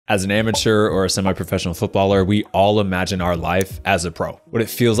As an amateur or a semi-professional footballer, we all imagine our life as a pro. What it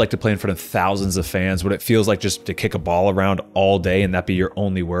feels like to play in front of thousands of fans, what it feels like just to kick a ball around all day and that be your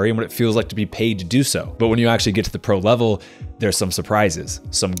only worry, and what it feels like to be paid to do so. But when you actually get to the pro level, there's some surprises,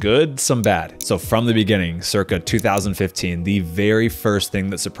 some good, some bad. So from the beginning, circa 2015, the very first thing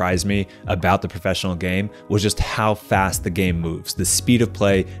that surprised me about the professional game was just how fast the game moves, the speed of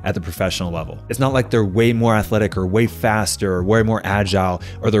play at the professional level. It's not like they're way more athletic or way faster or way more agile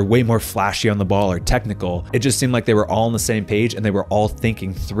or they're way more flashy on the ball or technical. It just seemed like they were all on the same page and they were all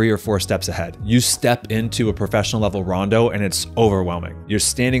thinking 3 or 4 steps ahead. You step into a professional level rondo and it's overwhelming. You're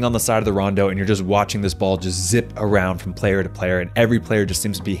standing on the side of the rondo and you're just watching this ball just zip around from player to player, and every player just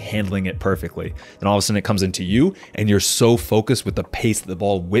seems to be handling it perfectly. Then all of a sudden it comes into you and you're so focused with the pace that the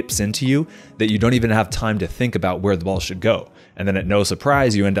ball whips into you that you don't even have time to think about where the ball should go. And then at no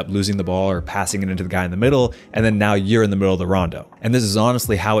surprise, you end up losing the ball or passing it into the guy in the middle, and then now you're in the middle of the rondo. And this is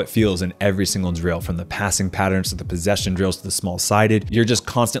honestly how it feels in every single drill, from the passing patterns to the possession drills to the small-sided. You're just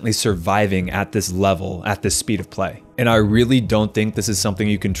constantly surviving at this level, at this speed of play. And I really don't think this is something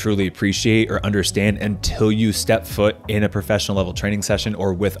you can truly appreciate or understand until you step foot in a professional level training session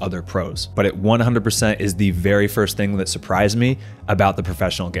or with other pros. But it 100% is the very first thing that surprised me about the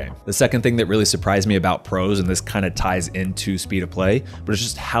professional game. The second thing that really surprised me about pros, and this kind of ties into speed of play, but it's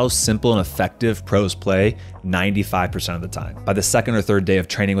just how simple and effective pros play 95% of the time. By the second or third day of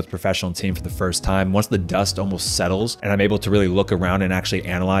training with a professional team for the first time, once the dust almost settles and I'm able to really look around and actually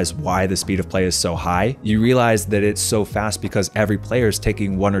analyze why the speed of play is so high, you realize that it's so fast because every player is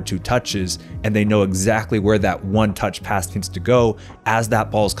taking 1 or 2 touches and they know exactly where that one touch pass needs to go as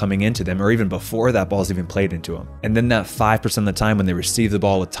that ball's coming into them, or even before that ball's even played into them. And then that 5% of the time when they receive the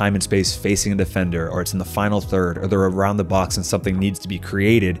ball with time and space facing a defender, or it's in the final third, or they're around the box and something needs to be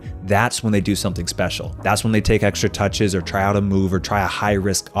created, that's when they do something special. That's when they take extra touches or try out a move or try a high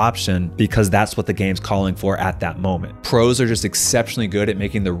risk option, because that's what the game's calling for at that moment. Pros are just exceptionally good at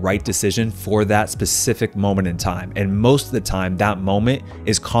making the right decision for that specific moment in time. And most of the time, that moment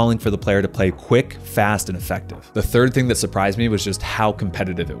is calling for the player to play quick, fast, and effective. The third thing that surprised me was just how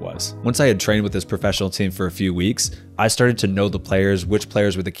competitive it was. Once I had trained with this professional team for a few weeks, I started to know the players, which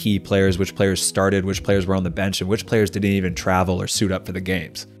players were the key players, which players started, which players were on the bench, and which players didn't even travel or suit up for the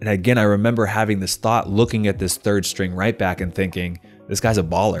games. And again, I remember having this thought looking at this third string right back and thinking, this guy's a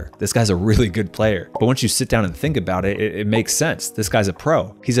baller. This guy's a really good player. But once you sit down and think about it, it makes sense. This guy's a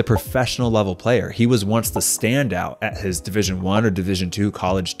pro. He's a professional level player. He was once the standout at his Division I or Division II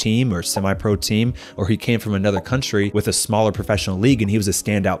college team or semi-pro team, or he came from another country with a smaller professional league and he was a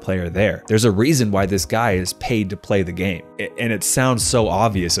standout player there. There's a reason why this guy is paid to play the game. And it sounds so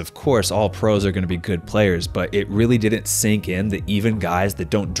obvious. Of course, all pros are going to be good players, but it really didn't sink in that even guys that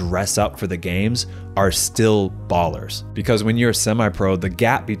don't dress up for the games are still ballers. Because when you're a semi-pro, the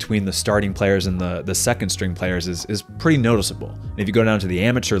gap between the starting players and the second string players is pretty noticeable. And if you go down to the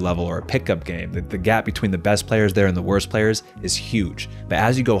amateur level or a pickup game, the gap between the best players there and the worst players is huge. But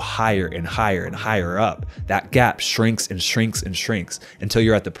as you go higher and higher and higher up, that gap shrinks and shrinks and shrinks until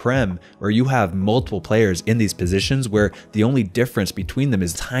you're at the prem, where you have multiple players in these positions where the only difference between them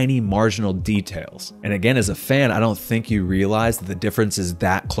is tiny marginal details. And again, as a fan, I don't think you realize that the difference is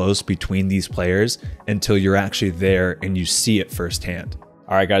that close between these players until you're actually there and you see it firsthand.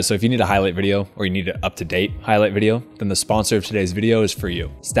 All right, guys, so if you need a highlight video or you need an up-to-date highlight video, then the sponsor of today's video is for you.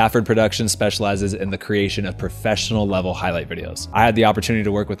 Stafford Productions specializes in the creation of professional level highlight videos. I had the opportunity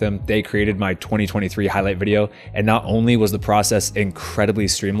to work with them. They created my 2023 highlight video, and not only was the process incredibly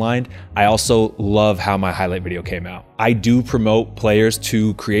streamlined, I also love how my highlight video came out. I do promote players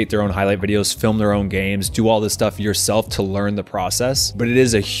to create their own highlight videos, film their own games, do all this stuff yourself to learn the process, but it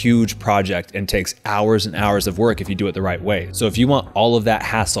is a huge project and takes hours and hours of work if you do it the right way. So if you want all of that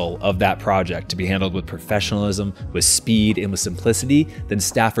hassle of that project to be handled with professionalism, with speed, and with simplicity, then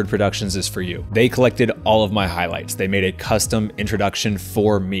Stafford Productions is for you. They collected all of my highlights. They made a custom introduction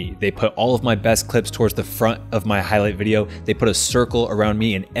for me. They put all of my best clips towards the front of my highlight video. They put a circle around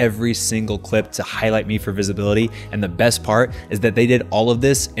me in every single clip to highlight me for visibility. And the best part is that they did all of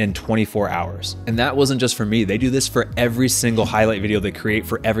this in 24 hours. And that wasn't just for me. They do this for every single highlight video they create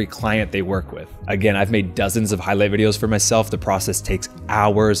for every client they work with. Again, I've made dozens of highlight videos for myself. The process takes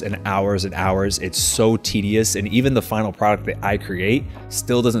hours and hours and hours. It's so tedious, and even the final product that I create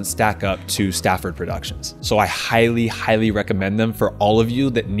still doesn't stack up to Stafford Productions. So I highly, highly recommend them for all of you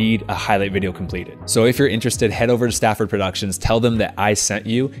that need a highlight video completed. So if you're interested, head over to Stafford Productions, tell them that I sent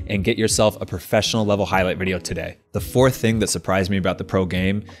you, and get yourself a professional level highlight video today. The fourth thing that surprised me about the pro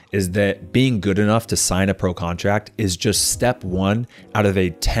game is that being good enough to sign a pro contract is just step one out of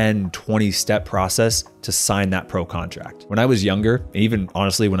a 10, 20 step process to sign that pro contract. When I was younger, even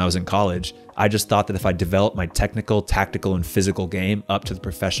honestly when I was in college, I just thought that if I developed my technical, tactical, and physical game up to the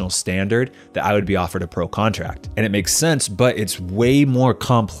professional standard, that I would be offered a pro contract. And it makes sense, but it's way more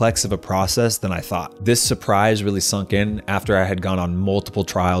complex of a process than I thought. This surprise really sunk in after I had gone on multiple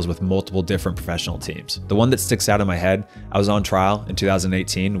trials with multiple different professional teams. The one that sticks out in my head, I was on trial in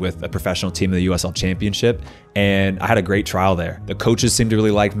 2018 with a professional team in the USL Championship, and I had a great trial there. The coaches seemed to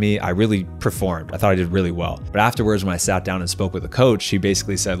really like me. I really performed. I thought I did really well. But afterwards, when I sat down and spoke with the coach, he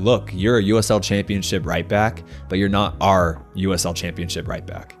basically said, look, you're a USL Championship right back, but you're not our USL Championship right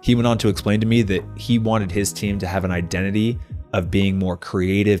back. He went on to explain to me that he wanted his team to have an identity of being more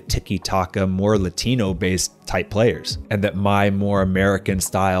creative, tiki-taka, more Latino-based type players. And that my more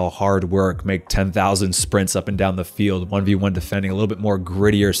American-style hard work, make 10,000 sprints up and down the field, 1v1 defending, a little bit more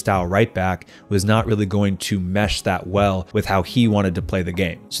grittier style right back was not really going to mesh that well with how he wanted to play the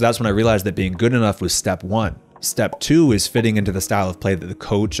game. So that's when I realized that being good enough was step one. Step two is fitting into the style of play that the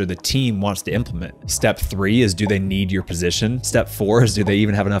coach or the team wants to implement. Step three is, do they need your position? Step four is, do they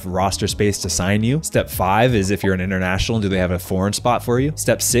even have enough roster space to sign you? Step five is, if you're an international, do they have a foreign spot for you?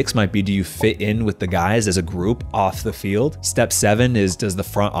 Step six might be, do you fit in with the guys as a group off the field? Step seven is, does the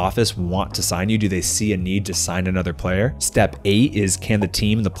front office want to sign you? Do they see a need to sign another player? Step eight is, can the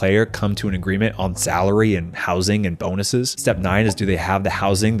team and the player come to an agreement on salary and housing and bonuses? Step nine is, do they have the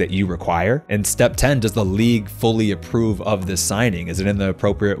housing that you require? And step 10, does the league fully approve of this signing? Is it in the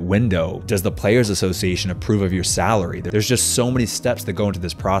appropriate window? Does the Players Association approve of your salary? There's just so many steps that go into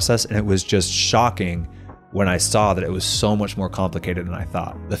this process, and it was just shocking when I saw that it was so much more complicated than I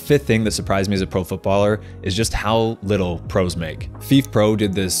thought. The fifth thing that surprised me as a pro footballer is just how little pros make. FIFPro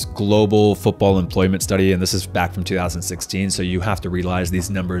did this global football employment study, and this is back from 2016, so you have to realize these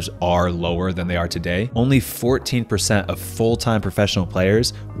numbers are lower than they are today. Only 14% of full-time professional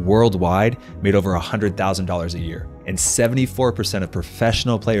players worldwide made over $100,000 a year. And 74% of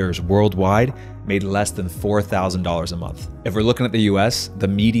professional players worldwide made less than $4,000 a month. If we're looking at the US, the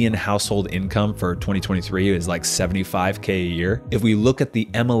median household income for 2023 is like $75K a year. If we look at the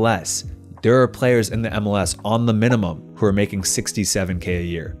MLS, there are players in the MLS on the minimum who are making $67K a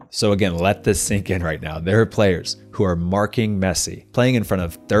year. So again, let this sink in right now. There are players who are marking Messi, playing in front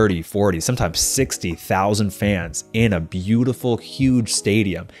of 30, 40, sometimes 60,000 fans in a beautiful, huge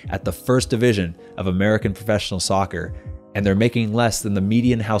stadium at the first division of American professional soccer, and they're making less than the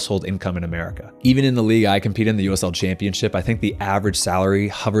median household income in America. Even in the league I compete in, the USL Championship, I think the average salary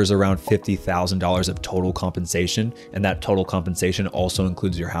hovers around $50,000 of total compensation, and that total compensation also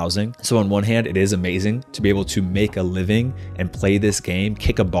includes your housing. So on one hand, it is amazing to be able to make a living and play this game,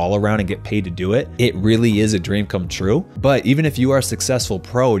 kick a ball around and get paid to do it. It really is a dream come true. But even if you are a successful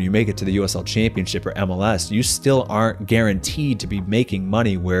pro and you make it to the USL Championship or MLS, you still aren't guaranteed to be making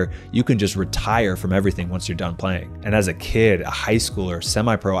money where you can just retire from everything once you're done playing. And as a kid, a high schooler,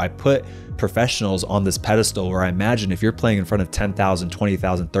 semi-pro, I put professionals on this pedestal where I imagine if you're playing in front of 10,000,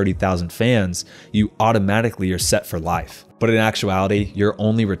 20,000, 30,000 fans, you automatically are set for life. But in actuality, you're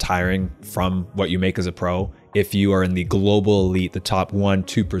only retiring from what you make as a pro if you are in the global elite, the top 1%,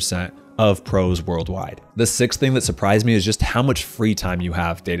 2% of pros worldwide. The sixth thing that surprised me is just how much free time you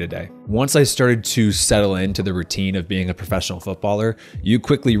have day to day. Once I started to settle into the routine of being a professional footballer, you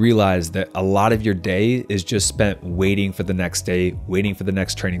quickly realize that a lot of your day is just spent waiting for the next day, waiting for the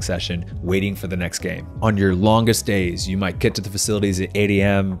next training session, waiting for the next game. On your longest days, you might get to the facilities at 8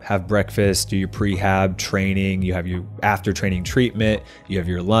 a.m., have breakfast, do your prehab training, you have your after training treatment, you have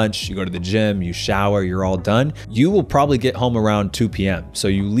your lunch, you go to the gym, you shower, you're all done. You will probably get home around 2 p.m. So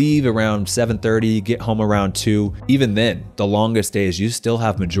you leave around 7:30, get home around 2. Even then, the longest days, you still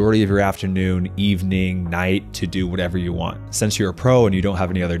have majority of your afternoon, evening, night to do whatever you want. Since you're a pro and you don't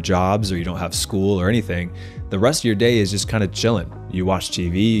have any other jobs or you don't have school or anything, the rest of your day is just kind of chilling. You watch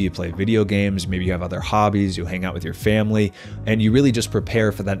TV, you play video games, maybe you have other hobbies, you hang out with your family, and you really just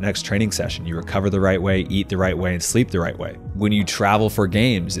prepare for that next training session. You recover the right way, eat the right way, and sleep the right way. When you travel for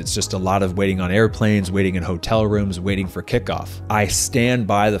games, it's just a lot of waiting on airplanes, waiting in hotel rooms, waiting for kickoff. I stand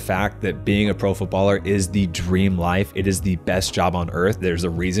by the fact that being a pro footballer is the dream life. It is the best job on earth. There's a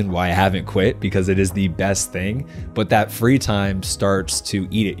reason why I haven't quit, because it is the best thing, but that free time starts to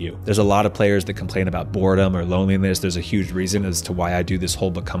eat at you. There's a lot of players that complain about boredom or loneliness. There's a huge reason as to why I do this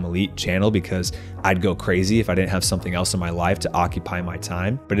whole Become Elite channel, because I'd go crazy if I didn't have something else in my life to occupy my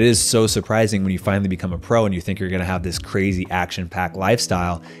time. But it is so surprising when you finally become a pro and you think you're gonna have this crazy action-packed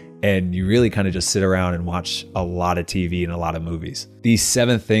lifestyle, and you really kind of just sit around and watch a lot of TV and a lot of movies. The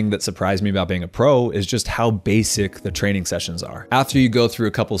seventh thing that surprised me about being a pro is just how basic the training sessions are. After you go through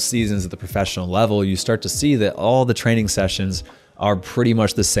a couple seasons at the professional level, you start to see that all the training sessions are pretty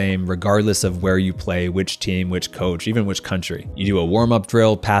much the same regardless of where you play, which team, which coach, even which country. You do a warm-up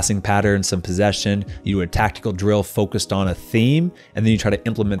drill, passing pattern, some possession, you do a tactical drill focused on a theme, and then you try to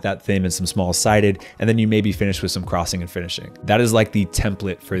implement that theme in some small-sided, and then you maybe finish with some crossing and finishing. That is like the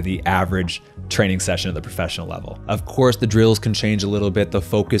template for the average training session at the professional level. Of course, the drills can change a little bit, the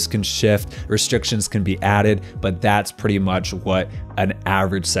focus can shift, restrictions can be added, but that's pretty much what an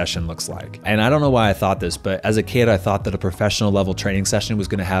average session looks like. And I don't know why I thought this, but as a kid, I thought that a professional level training session was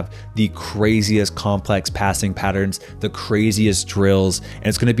going to have the craziest complex passing patterns, the craziest drills, and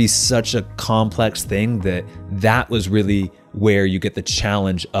it's going to be such a complex thing that was really where you get the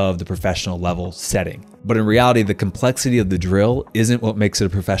challenge of the professional level setting. But in reality, the complexity of the drill isn't what makes it a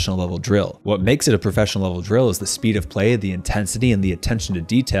professional level drill. What makes it a professional level drill is the speed of play, the intensity, and the attention to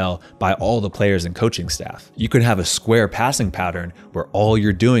detail by all the players and coaching staff. You could have a square passing pattern where all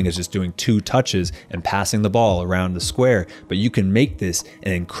you're doing is just doing 2 touches and passing the ball around the square, but you can make this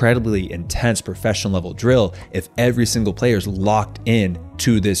an incredibly intense professional level drill if every single player is locked in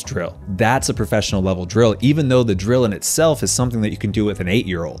to this drill. That's a professional level drill, even though the drill in itself is something that you can do with an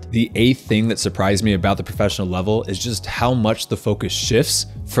 8-year-old. The 8th thing that surprised me about the professional level is just how much the focus shifts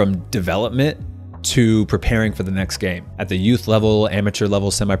from development to preparing for the next game. At the youth level, amateur level,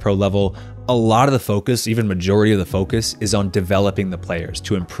 semi-pro level, a lot of the focus, even majority of the focus, is on developing the players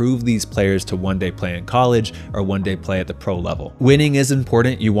to improve these players to one day play in college or one day play at the pro level. Winning is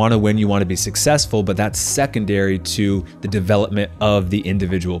important. You want to win, you want to be successful, but that's secondary to the development of the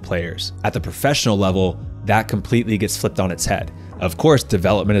individual players. At the professional level, that completely gets flipped on its head. Of course,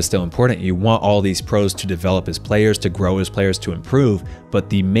 development is still important. You want all these pros to develop as players, to grow as players, to improve, but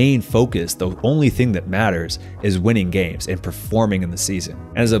the main focus, the only thing that matters, is winning games and performing in the season.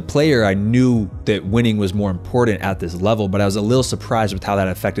 And as a player, I knew that winning was more important at this level, but I was a little surprised with how that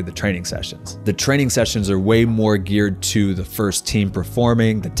affected the training sessions. The training sessions are way more geared to the first team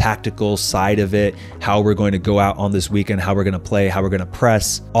performing, the tactical side of it, how we're going to go out on this weekend, how we're going to play, how we're going to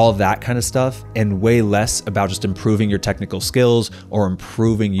press, all of that kind of stuff, and way less about just improving your technical skills or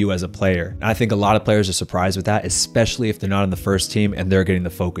improving you as a player. And I think a lot of players are surprised with that, especially if they're not on the first team and they're getting the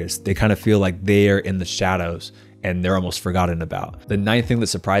focus. They kind of feel like they're in the shadows and they're almost forgotten about. The 9th thing that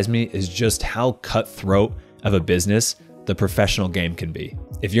surprised me is just how cutthroat of a business the professional game can be.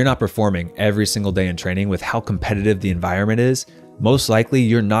 If you're not performing every single day in training with how competitive the environment is, most likely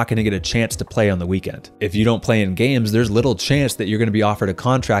you're not going to get a chance to play on the weekend. If you don't play in games, there's little chance that you're going to be offered a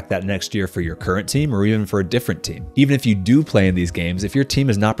contract that next year for your current team or even for a different team. Even if you do play in these games, if your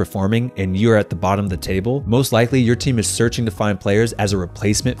team is not performing and you're at the bottom of the table, most likely your team is searching to find players as a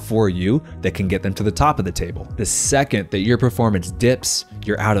replacement for you that can get them to the top of the table. The second that your performance dips,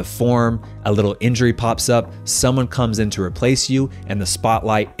 you're out of form, a little injury pops up, someone comes in to replace you, and the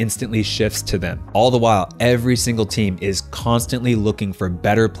spotlight instantly shifts to them. All the while, every single team is constantly looking for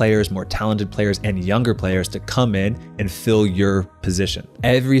better players, more talented players, and younger players to come in and fill your position.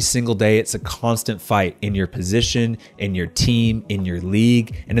 Every single day, it's a constant fight in your position, in your team, in your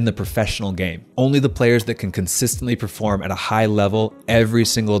league, and in the professional game. Only the players that can consistently perform at a high level every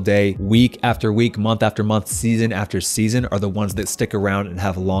single day, week after week, month after month, season after season are the ones that stick around and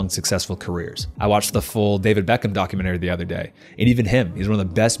have long, successful careers. I watched the full David Beckham documentary the other day, and even him, he's one of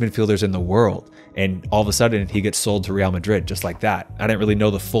the best midfielders in the world. And all of a sudden he gets sold to Real Madrid just like that. I didn't really know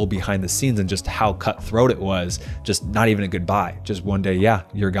the full behind the scenes and just how cutthroat it was. Just not even a goodbye. Just one day, yeah,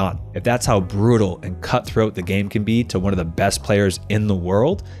 you're gone. If that's how brutal and cutthroat the game can be to one of the best players in the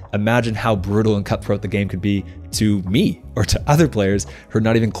world, imagine how brutal and cutthroat the game could be to me or to other players who are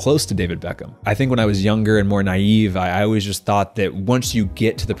not even close to David Beckham. I think when I was younger and more naive, I always just thought that once you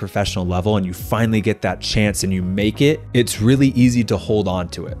get to the professional level and you finally get that chance and you make it, it's really easy to hold on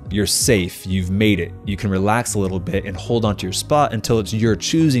to it. You're safe, you've made it. You can relax a little bit and hold on to your spot until it's your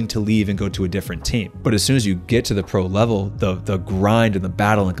choosing to leave and go to a different team. But as soon as you get to the pro level, the grind and the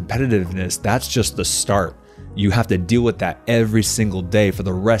battle and competitiveness, that's just the start. You have to deal with that every single day for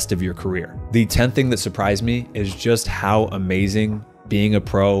the rest of your career. The 10th thing that surprised me is just how amazing being a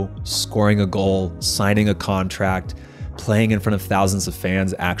pro, scoring a goal, signing a contract, playing in front of thousands of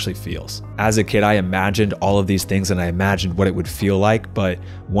fans actually feels. As a kid, I imagined all of these things and I imagined what it would feel like, but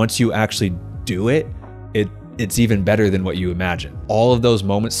once you actually do it, it's even better than what you imagine. All of those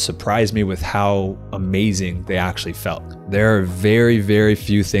moments surprised me with how amazing they actually felt. There are very, very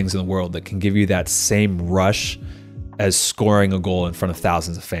few things in the world that can give you that same rush as scoring a goal in front of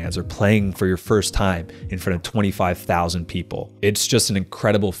thousands of fans or playing for your first time in front of 25,000 people. It's just an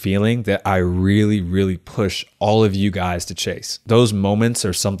incredible feeling that I really, really push all of you guys to chase. Those moments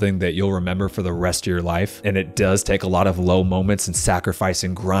are something that you'll remember for the rest of your life. And it does take a lot of low moments and sacrifice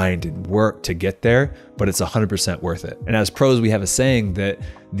and grind and work to get there, but it's 100% worth it. And as pros, we have a saying that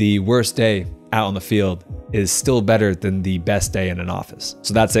the worst day out on the field is still better than the best day in an office.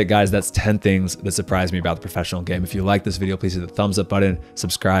 So that's it, guys. That's 10 things that surprised me about the professional game. If you like this video, please hit the thumbs up button,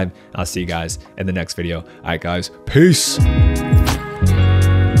 subscribe. I'll see you guys in the next video. All right, guys, peace.